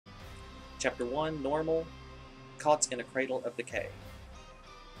Chapter 1, Normal, Caught in a Cradle of Decay.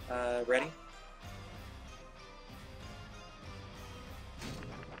 Ready?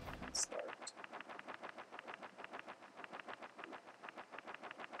 Start.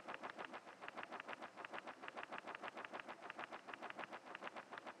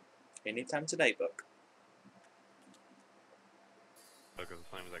 Anytime today, book. Look at the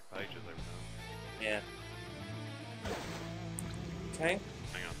same exact pages every time. Yeah. Okay.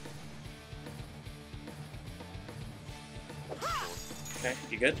 Hang on. Okay,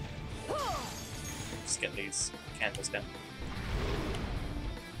 you good? Just get these candles down.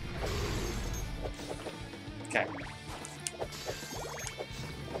 Okay.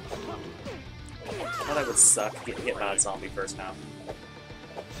 I thought I would suck getting hit by a zombie first time.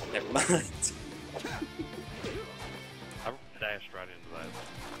 Never mind. I dashed right into that.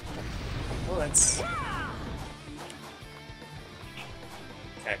 Well, that's...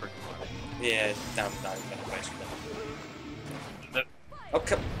 Okay. Yeah, I'm not even gonna question that. Oh,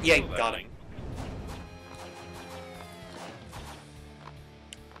 come... Yeah, got him.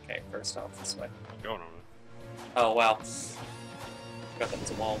 Okay, first off, this way. What's going on? Oh, wow. Got that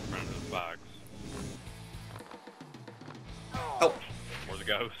was a wall. Run into the box. Oh! Where's the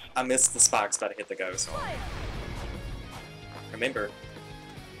ghost? I missed the spikes, but I hit the ghost. Remember.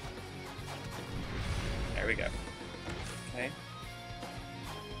 There we go. Okay.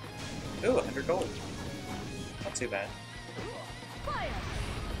 Ooh, 100 gold. Not too bad.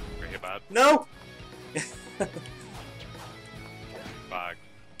 Pretty bad. No! Box.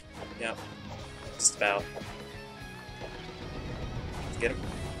 Yep. Just about. Get him?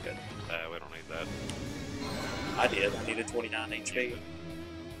 Good. We don't need that. I did. I needed 29 HP.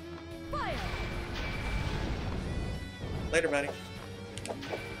 Later, buddy.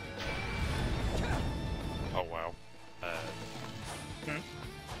 Oh wow.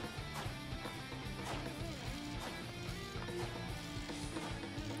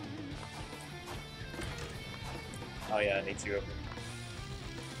 Oh yeah, I need you over.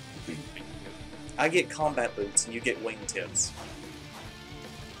 I get combat boots and you get wingtips.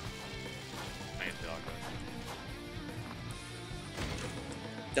 Fancy like that.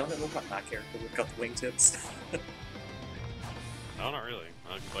 Don't it look like my character would got the wingtips? No, not really.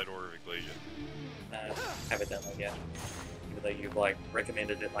 I played Order of Ecclesia. Haven't done that yet. Even though you've like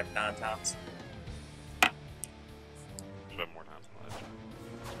recommended it like 9 times. Spent more time than that.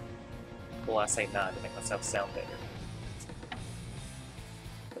 Well, I say 9 to make myself sound better.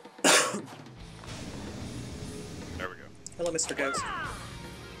 There we go. Hello, Mr. Ghost.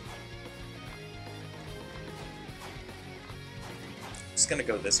 Just gonna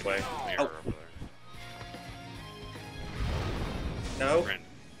go this way. Mirror Oh, over there. no. Ren.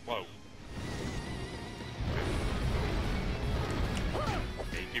 Whoa. Yeah,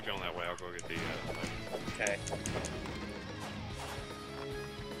 you keep going that way, I'll go get the Okay.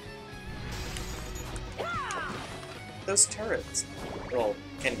 Those turrets. Well,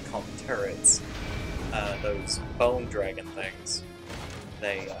 can you call them turrets? Those bone dragon things.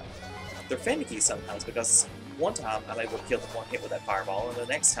 They're finicky sometimes because one time I'm able to kill them one hit with that fireball, and the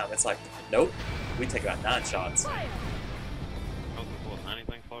next time it's like, nope, we take about 9 shots. oh, the little tiny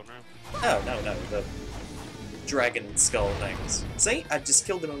thing floating around? No, the dragon skull things. See, I just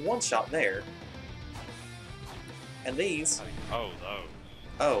killed them in 1 shot there. And these... Oh, those.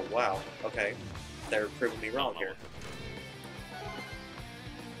 Oh, wow, okay. They're proving me wrong here.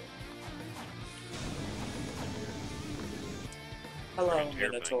 Hello,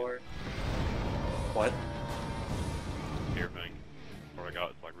 Minotaur. What? Here thing. What I got,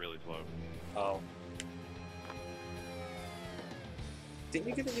 it's like really slow. Oh. Didn't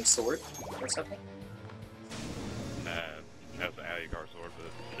you get a new sword or something? That's the Alucard sword, but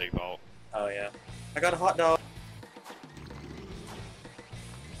it's default. Oh yeah. I got a hot dog.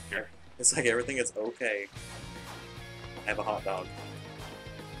 Here. It's like everything is okay. I have a hot dog.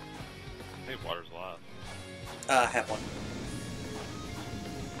 I think water's alive. I have one.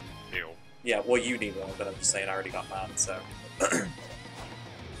 Ew. Yeah, well you need one, but I'm just saying I already got mine, so. There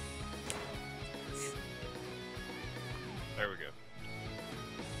we go.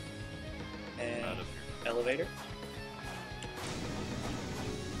 And Out of here. elevator.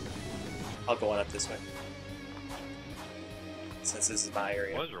 I'll go on up this way. Since this is my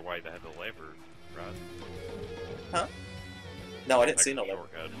area. Was there a way that had the lever, right? Huh? No, I didn't Like see no a lever.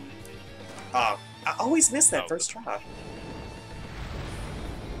 shortcut. Ah, I always miss that Oh, first try.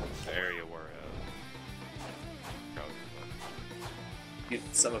 The area where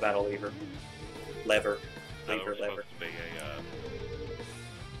Some about a lever. Lever. no, Lever, there was lever. supposed to be a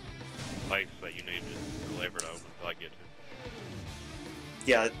place that you needed the lever to open until I get to.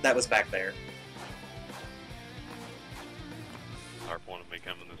 Yeah, that was back there. Our point of me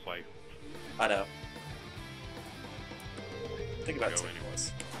coming this way. I know. Think about Go it.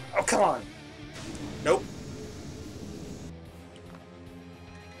 anyways. Oh, come on! Nope.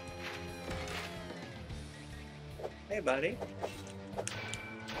 Hey, buddy.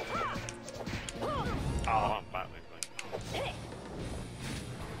 Oh, I'm fighting anything. There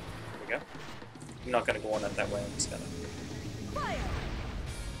we go. I'm not gonna go on that way, I'm just gonna...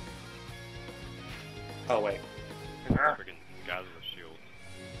 Oh, wait. Freaking guys with shields.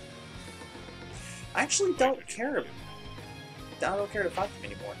 I actually don't care. I don't care to fight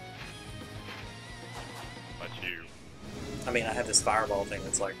them anymore. But you I mean, I have this fireball thing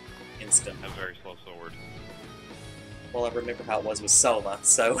that's like instant. have a very slow sword. Well, I remember how it was with Soma,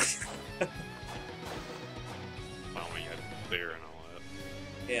 so... I don't know, you had spear and all that.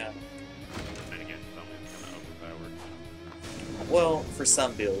 yeah. And again, something's kind of overpowered. Well, for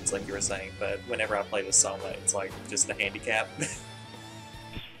some builds, like you were saying, but whenever I play with Soma, it's like just a handicap.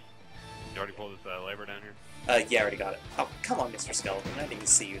 You already pulled this lever down here? Yeah, I already got it. Oh, come on, Mr. Skeleton. I didn't even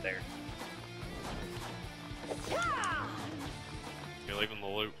see you there. You're leaving the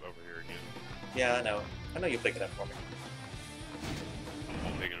loop over here again. Yeah, I know. I know you'll pick it up for me.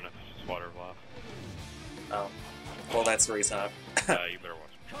 I'm not big enough to just water of life. Oh. Well, that's the reason I... You better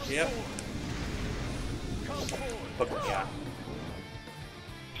watch. Yep. Hook me out.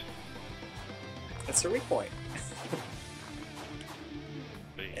 That's the weak point.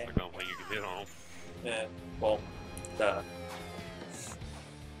 See, Yeah. I don't think you can hit on them. Yeah, well, duh.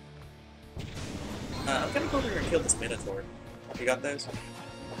 I'm gonna go over here and kill this Minotaur. You got those?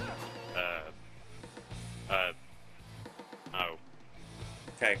 Oh.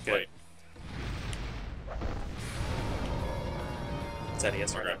 Okay, good. Wait. Is that a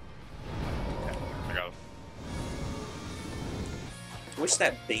yes or no? Okay. Okay. I got it. Wish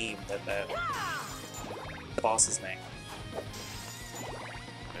that beam that the boss's name. It's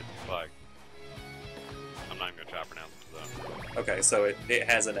like, I'm not even gonna try to pronounce it though. Okay, so it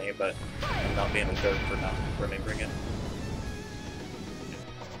has a name, but I'm not being a jerk for not remembering it.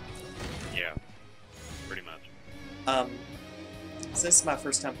 Yeah. Pretty much. Since this is my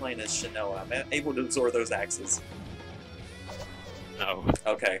first time playing as Shinoa, I'm able to absorb those axes. No.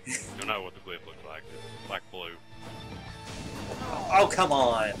 Okay. You'll know what the glyph looks like. It's like blue. Oh, come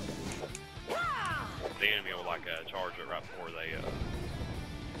on! The enemy will like charge it right before they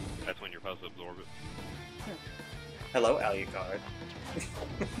that's when you're supposed to absorb it. Hello, Alucard.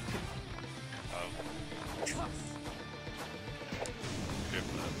 Good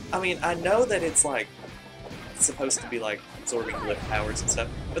for that. I mean, I know that it's like supposed to be like absorbing glyph powers and stuff,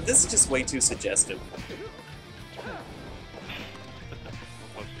 but this is just way too suggestive.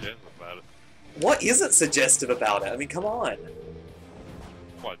 What's suggestive about it? What isn't suggestive about it? I mean, come on.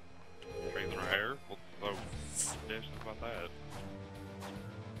 What? Raising her hair? What's so suggestive about that?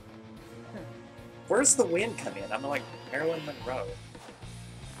 Where's the wind come in? I'm like Marilyn Monroe.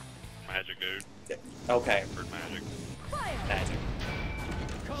 Magic, dude. Yeah. Okay, Heard magic. magic.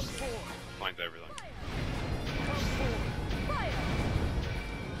 Explains everything.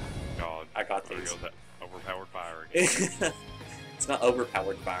 God. I got There these. goes that overpowered fire again. It's not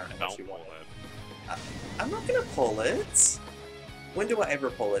overpowered fire unless Don't you pull want it. that. I'm not gonna pull it. When do I ever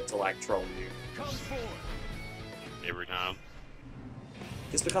pull it to like troll you? Every time.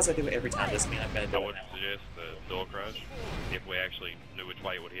 Just because I do it every time doesn't mean I'm gonna I do it would now. suggest the dual crush if we actually knew which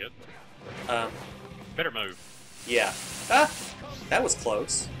way it would hit. Better move. Yeah. Ah! That was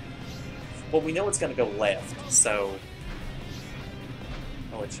close. Well, we know it's gonna go left, so...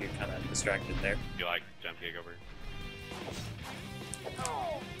 I'll let you kind of distracted there. You like jump kick over here?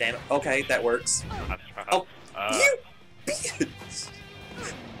 Damn it. Okay, that works. I tried. Oh, you bitch!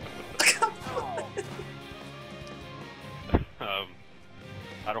 Come on!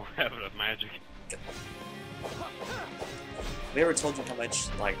 I don't have enough magic. Have I ever told you how much,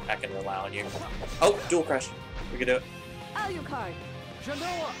 like, I can rely on you? Oh, dual crush. We can do it. Alucard. I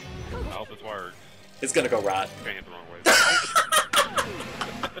hope this works. It's gonna go right. Going it the wrong way.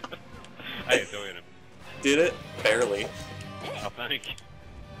 I ain't doing it. Did it? Barely. I think.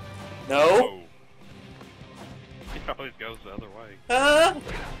 No? Oh. It always goes the other way. Ah!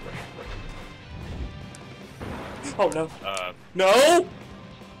 Oh no. No!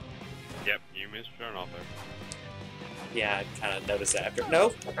 Yep, you missed your turn off there. Yeah, I kind of noticed that after. No!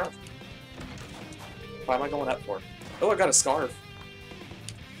 Why am I going up for? Oh, I got a scarf.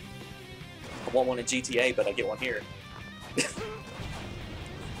 I want one in GTA, but I get one here. Don't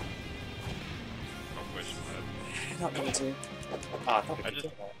question that. Not going to. Ah, I thought we I could just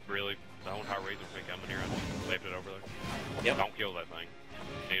kill that. really, the whole entire reason for me coming here, I just saved it over there. Yep. Don't kill that thing.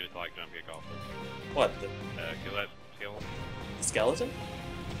 don't get caught. What, the Kill that skeleton. skeleton?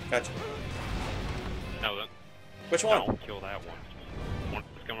 Gotcha. No, that. Which one? Don't kill that one. One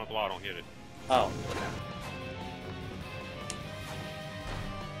that's coming up the wall, don't hit it. Oh.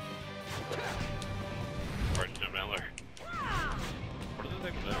 Or just jump down there. What does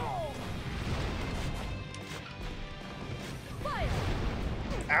this even do?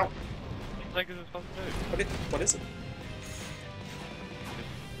 Ow! What the heck is it supposed to do? What is it?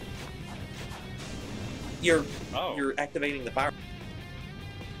 You're activating the fire.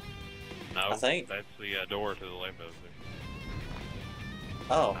 No, I think. that's the door to the left of there.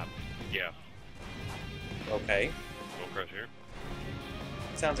 Oh. Yeah. Okay. We'll crush here.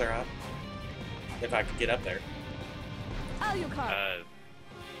 Sounds alright. If I could get up there. I'm gonna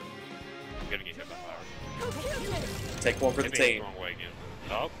get hit by fire. Take one for the Hit me team. the wrong way again.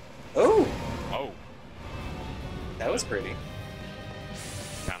 Oh. Oh! Oh. That was pretty.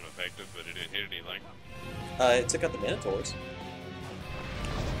 Kind of effective, but it didn't hit anything. It took out the Minotaurs.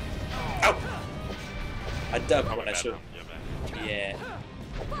 Ow! I ducked when I should. Yeah.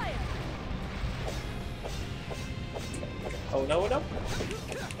 Oh no, no!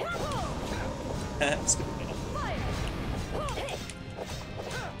 Stupid Minotaur.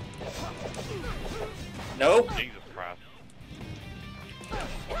 No! Jesus Christ.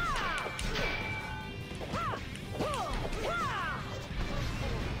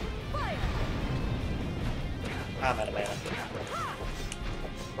 I'm out of mana.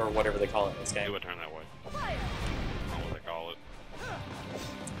 Or whatever they call it in this Do game. it turn that way. I don't know what they call it.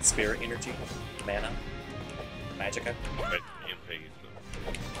 Spirit energy, mana, magicka, But MP,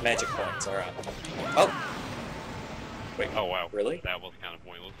 so. magic points. All right. Oh. Wait. Oh wow. Really? That was kind of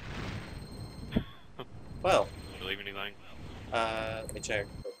pointless. Well. Did you leave anything? Let me check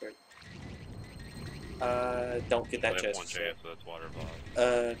real quick. Don't get that We have chest. one chest, so that's water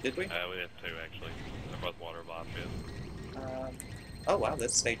block. Did we? We have two actually. They're both water block chests. Oh wow,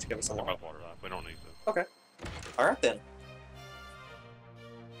 this stage goes a They're lot. both water block. We don't need to. Okay. Alright then.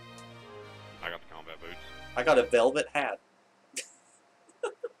 I got the combat boots. I got a velvet hat.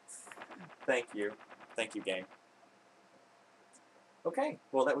 Thank you. Thank you, game. Okay,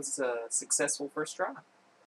 well that was a successful first try.